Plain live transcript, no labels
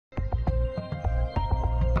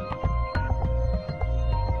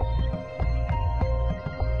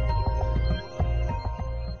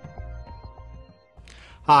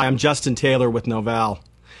Hi, I'm Justin Taylor with Novell.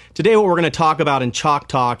 Today what we're going to talk about in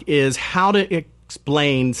ChalkTalk is how to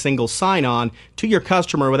explain single sign-on to your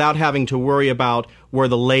customer without having to worry about where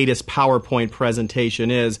the latest PowerPoint presentation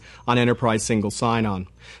is on enterprise single sign-on.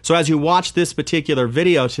 So as you watch this particular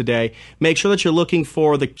video today, make sure that you're looking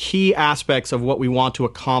for the key aspects of what we want to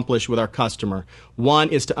accomplish with our customer. One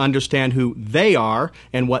is to understand who they are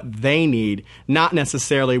and what they need, not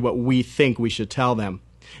necessarily what we think we should tell them.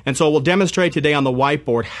 And so we'll demonstrate today on the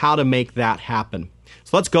whiteboard how to make that happen.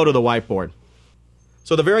 So let's go to the whiteboard.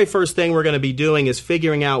 So the very first thing we're going to be doing is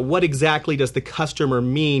figuring out what exactly does the customer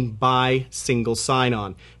mean by single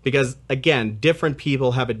sign-on. Because again, different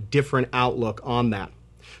people have a different outlook on that.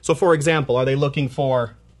 So for example, are they looking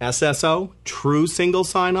for SSO, true single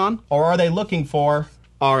sign-on, or are they looking for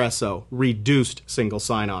RSO, reduced single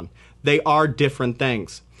sign-on? They are different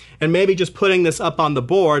things. And maybe just putting this up on the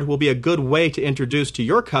board will be a good way to introduce to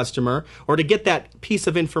your customer or to get that piece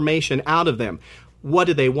of information out of them. What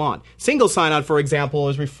do they want? Single sign-on, for example,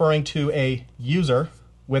 is referring to a user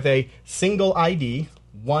with a single ID,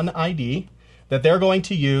 one ID, that they're going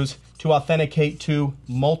to use to authenticate to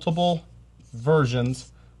multiple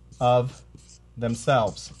versions of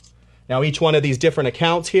themselves. Now, each one of these different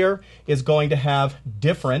accounts here is going to have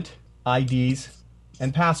different IDs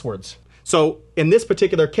and passwords. So in this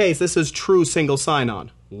particular case, this is true single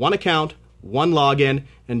sign-on. One account, one login,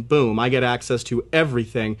 and boom, I get access to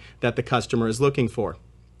everything that the customer is looking for.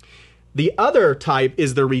 The other type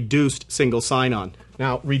is the reduced single sign-on.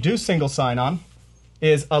 Now, reduced single sign-on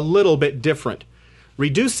is a little bit different.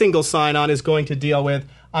 Reduced single sign-on is going to deal with,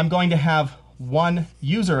 I'm going to have one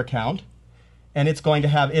user account, and it's going to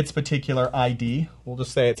have its particular ID. We'll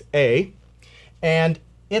just say it's A, and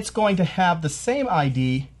it's going to have the same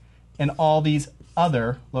ID in all these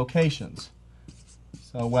other locations.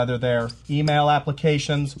 So whether they're email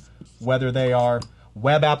applications, whether they are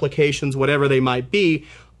web applications, whatever they might be,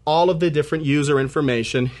 all of the different user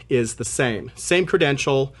information is the same. Same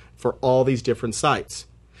credential for all these different sites.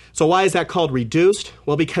 So why is that called reduced?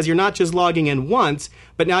 Well, because you're not just logging in once,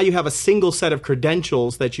 but now you have a single set of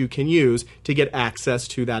credentials that you can use to get access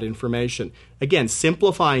to that information. Again,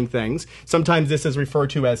 simplifying things. Sometimes this is referred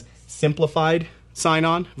to as simplified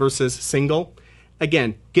sign-on versus single.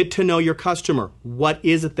 Again, get to know your customer. What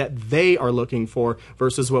is it that they are looking for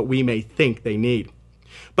versus what we may think they need?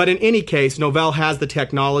 But in any case, Novell has the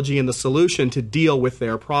technology and the solution to deal with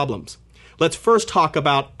their problems. Let's first talk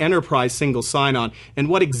about enterprise single sign-on and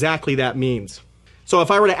what exactly that means. So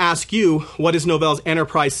if I were to ask you, what is Novell's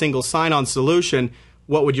enterprise single sign-on solution,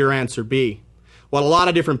 what would your answer be? Well, a lot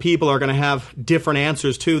of different people are going to have different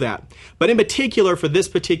answers to that. But in particular, for this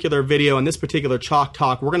particular video and this particular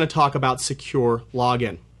ChalkTalk, we're going to talk about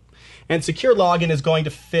SecureLogin. And SecureLogin is going to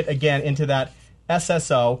fit, again, into that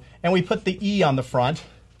SSO, and we put the E on the front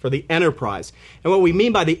for the enterprise. And what we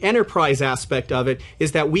mean by the enterprise aspect of it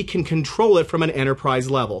is that we can control it from an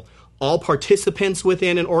enterprise level. All participants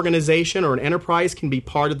within an organization or an enterprise can be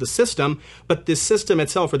part of the system, but the system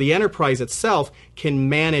itself or the enterprise itself can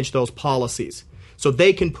manage those policies. So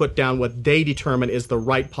they can put down what they determine is the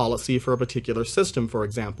right policy for a particular system, for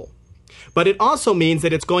example. But it also means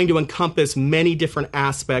that it's going to encompass many different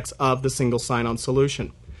aspects of the single sign-on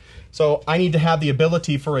solution. So I need to have the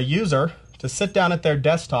ability for a user to sit down at their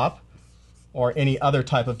desktop or any other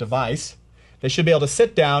type of device. They should be able to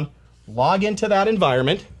sit down, log into that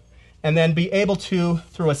environment, and then be able to,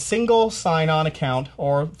 through a single sign-on account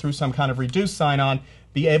or through some kind of reduced sign-on,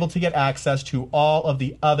 be able to get access to all of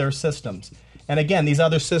the other systems. And again, these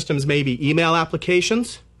other systems may be email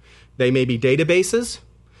applications, they may be databases,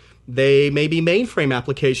 they may be mainframe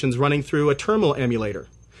applications running through a terminal emulator.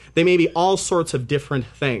 They may be all sorts of different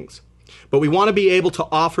things. But we want to be able to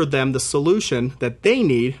offer them the solution that they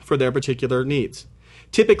need for their particular needs.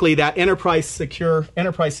 Typically, that enterprise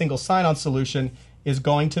single sign-on solution is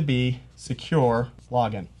going to be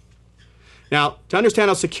SecureLogin. Now, to understand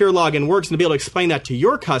how SecureLogin works and to be able to explain that to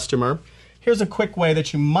your customer, here's a quick way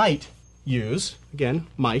that you might use, again,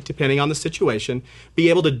 might, depending on the situation, be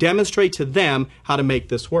able to demonstrate to them how to make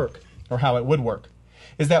this work, or how it would work,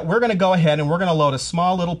 is that we're going to go ahead and we're going to load a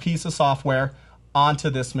small little piece of software onto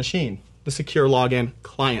this machine, the SecureLogin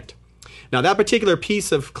client. Now, that particular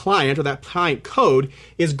piece of client, or that client code,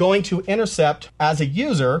 is going to intercept, as a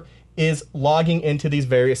user, is logging into these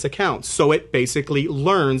various accounts. So it basically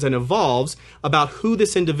learns and evolves about who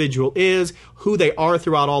this individual is, who they are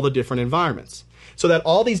throughout all the different environments. So that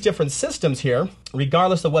all these different systems here,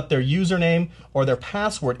 regardless of what their username or their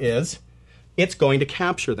password is, it's going to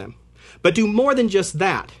capture them. But do more than just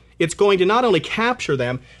that. It's going to not only capture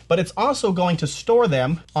them, but it's also going to store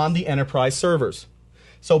them on the enterprise servers.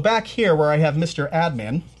 So back here where I have Mr.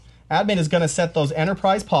 Admin, admin is going to set those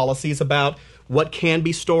enterprise policies about what can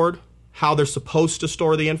be stored, how they're supposed to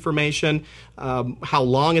store the information, how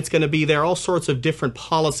long it's going to be there, all sorts of different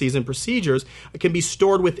policies and procedures can be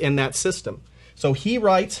stored within that system. So he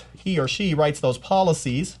or she writes those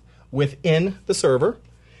policies within the server.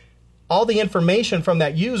 All the information from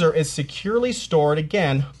that user is securely stored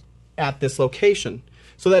again at this location.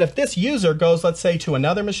 So that if this user goes, let's say, to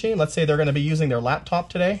another machine, let's say they're going to be using their laptop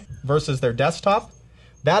today versus their desktop,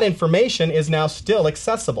 that information is now still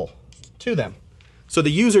accessible to them. So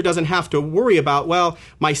the user doesn't have to worry about, well,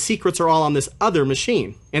 my secrets are all on this other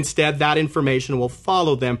machine. Instead, that information will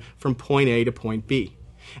follow them from point A to point B.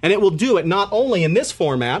 And it will do it not only in this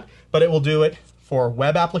format, but it will do it for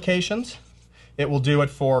web applications. It will do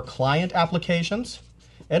it for client applications.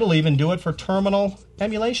 It'll even do it for terminal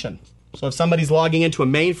emulation. So if somebody's logging into a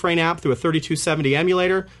mainframe app through a 3270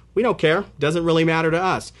 emulator, we don't care. It doesn't really matter to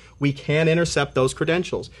us. We can intercept those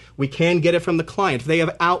credentials. We can get it from the client. If they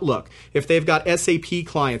have Outlook, if they've got SAP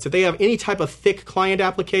clients, if they have any type of thick client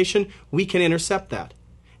application, we can intercept that.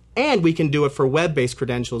 And we can do it for web-based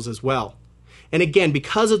credentials as well. And again,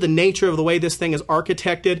 because of the nature of the way this thing is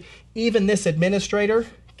architected, even this administrator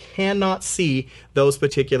cannot see those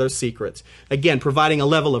particular secrets. Again, providing a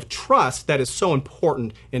level of trust that is so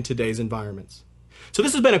important in today's environments. So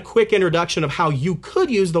this has been a quick introduction of how you could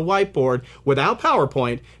use the whiteboard without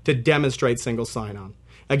PowerPoint to demonstrate single sign-on.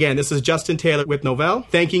 Again, this is Justin Taylor with Novell,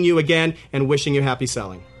 thanking you again and wishing you happy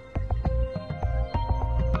selling.